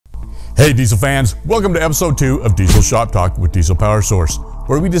Hey diesel fans, welcome to episode 2 of Diesel Shop Talk with Diesel Power Source,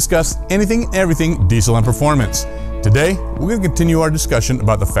 where we discuss anything and everything diesel and performance. Today, we're going to continue our discussion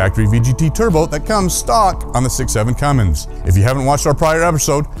about the factory VGT Turbo that comes stock on the 6.7 Cummins. If you haven't watched our prior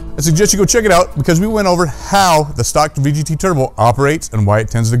episode, I suggest you go check it out because we went over how the stock VGT Turbo operates and why it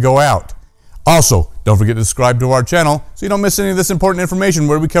tends to go out. Also, don't forget to subscribe to our channel so you don't miss any of this important information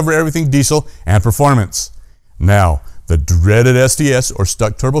where we cover everything diesel and performance. Now, the dreaded STS or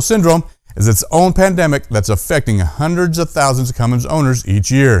stuck turbo syndrome is its own pandemic that's affecting hundreds of thousands of Cummins owners each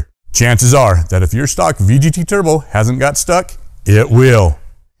year. Chances are that if your stock VGT Turbo hasn't got stuck, it will.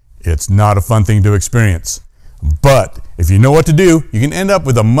 It's not a fun thing to experience. But if you know what to do, you can end up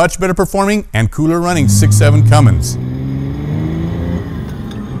with a much better performing and cooler running 6.7 Cummins.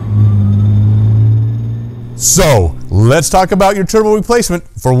 So let's talk about your turbo replacement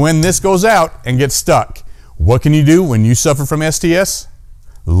for when this goes out and gets stuck. What can you do when you suffer from STS?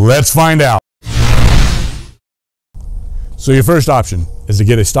 Let's find out. So your first option is to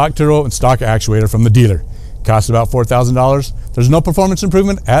get a stock turbo and stock actuator from the dealer. It costs about $4,000. There's no performance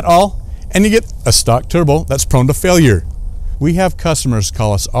improvement at all, and you get a stock turbo that's prone to failure. We have customers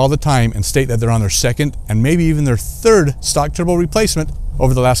call us all the time and state that they're on their second and maybe even their third stock turbo replacement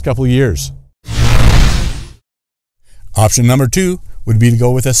over the last couple of years. Option number 2 would be to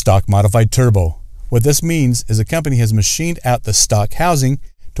go with a stock modified turbo. What this means is a company has machined out the stock housing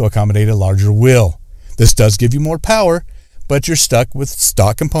to accommodate a larger wheel. This does give you more power, but you're stuck with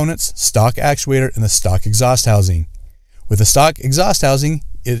stock components, stock actuator, and the stock exhaust housing. With the stock exhaust housing,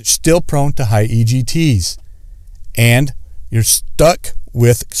 it's still prone to high EGTs. And you're stuck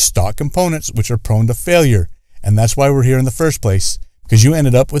with stock components which are prone to failure. And that's why we're here in the first place, because you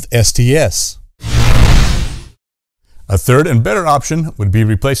ended up with STS. A third and better option would be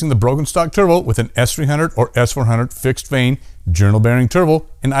replacing the broken stock turbo with an S300 or S400 fixed vane journal bearing turbo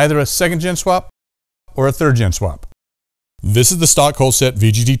in either a second gen swap or a third gen swap. This is the stock whole set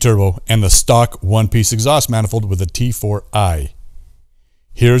VGT Turbo and the stock one-piece exhaust manifold with a T4i.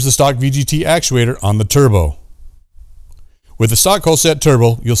 Here's the stock VGT actuator on the turbo. With the stock whole set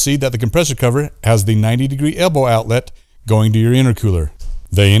turbo, you'll see that the compressor cover has the 90-degree elbow outlet going to your intercooler.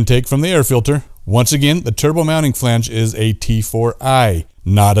 The intake from the air filter. Once again, the turbo mounting flange is a T4i,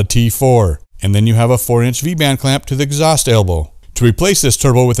 not a T4. And then you have a 4-inch V-band clamp to the exhaust elbow. To replace this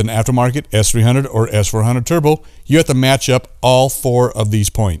turbo with an aftermarket S300 or S400 turbo, you have to match up all 4 of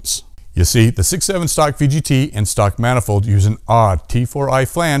these points. You see, the 6.7 stock VGT and stock manifold use an odd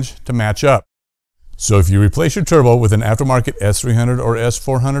T4i flange to match up. So if you replace your turbo with an aftermarket S300 or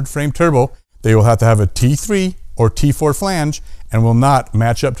S400 frame turbo, they will have to have a T3 or T4 flange and will not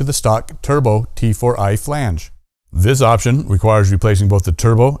match up to the stock turbo T4i flange. This option requires replacing both the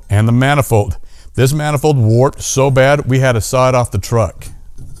turbo and the manifold. This manifold warped so bad we had to saw it off the truck.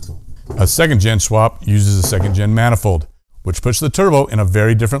 A second gen swap uses a second gen manifold, which puts the turbo in a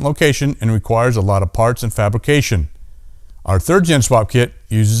very different location and requires a lot of parts and fabrication. Our third gen swap kit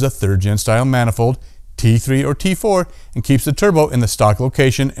uses a third gen style manifold, T3 or T4, and keeps the turbo in the stock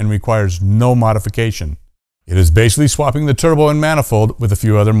location and requires no modification. It is basically swapping the turbo and manifold with a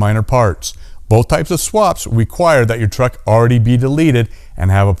few other minor parts. Both types of swaps require that your truck already be deleted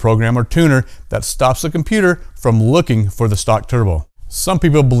and have a program or tuner that stops the computer from looking for the stock turbo. Some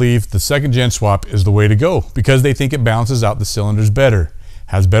people believe the second gen swap is the way to go because they think it balances out the cylinders better,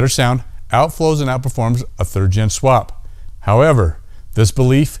 has better sound, outflows and outperforms a third gen swap. However, this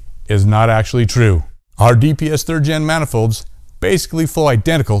belief is not actually true. Our DPS third gen manifolds basically flow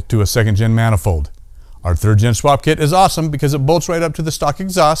identical to a second gen manifold. Our third gen swap kit is awesome because it bolts right up to the stock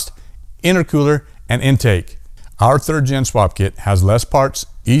exhaust, intercooler, and intake. Our third gen swap kit has less parts,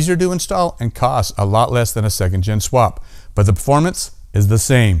 easier to install, and costs a lot less than a second gen swap, but the performance is the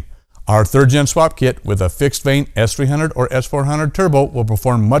same. Our third gen swap kit with a fixed vane S300 or S400 turbo will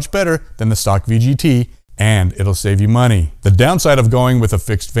perform much better than the stock VGT, and it'll save you money. The downside of going with a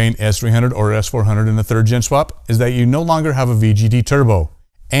fixed vane S300 or S400 in the third gen swap is that you no longer have a VGT turbo,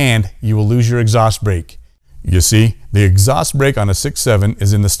 and you will lose your exhaust brake. You see, the exhaust brake on a 6.7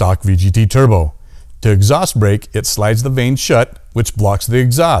 is in the stock VGT Turbo. To exhaust brake, it slides the vane shut, which blocks the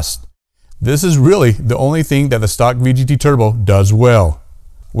exhaust. This is really the only thing that the stock VGT Turbo does well.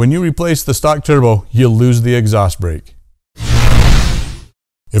 When you replace the stock turbo, you'll lose the exhaust brake.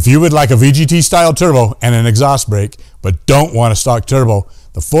 If you would like a VGT style turbo and an exhaust brake, but don't want a stock turbo,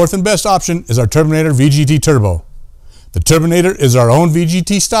 the fourth and best option is our Turbonator VGT Turbo. The Turbonator is our own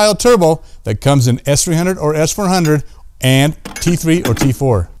VGT style turbo that comes in S300 or S400 and T3 or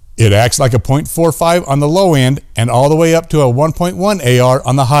T4. It acts like a 0.45 on the low end and all the way up to a 1.1 AR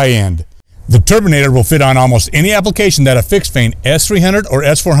on the high end. The Turbonator will fit on almost any application that a fixed vane S300 or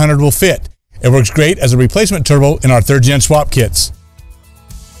S400 will fit. It works great as a replacement turbo in our 3rd gen swap kits.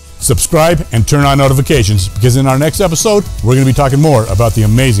 Subscribe and turn on notifications, because in our next episode, we're going to be talking more about the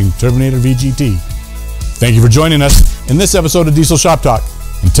amazing Turbonator VGT. Thank you for joining us in this episode of Diesel Shop Talk.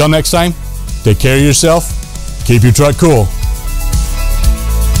 Until next time, take care of yourself, keep your truck cool.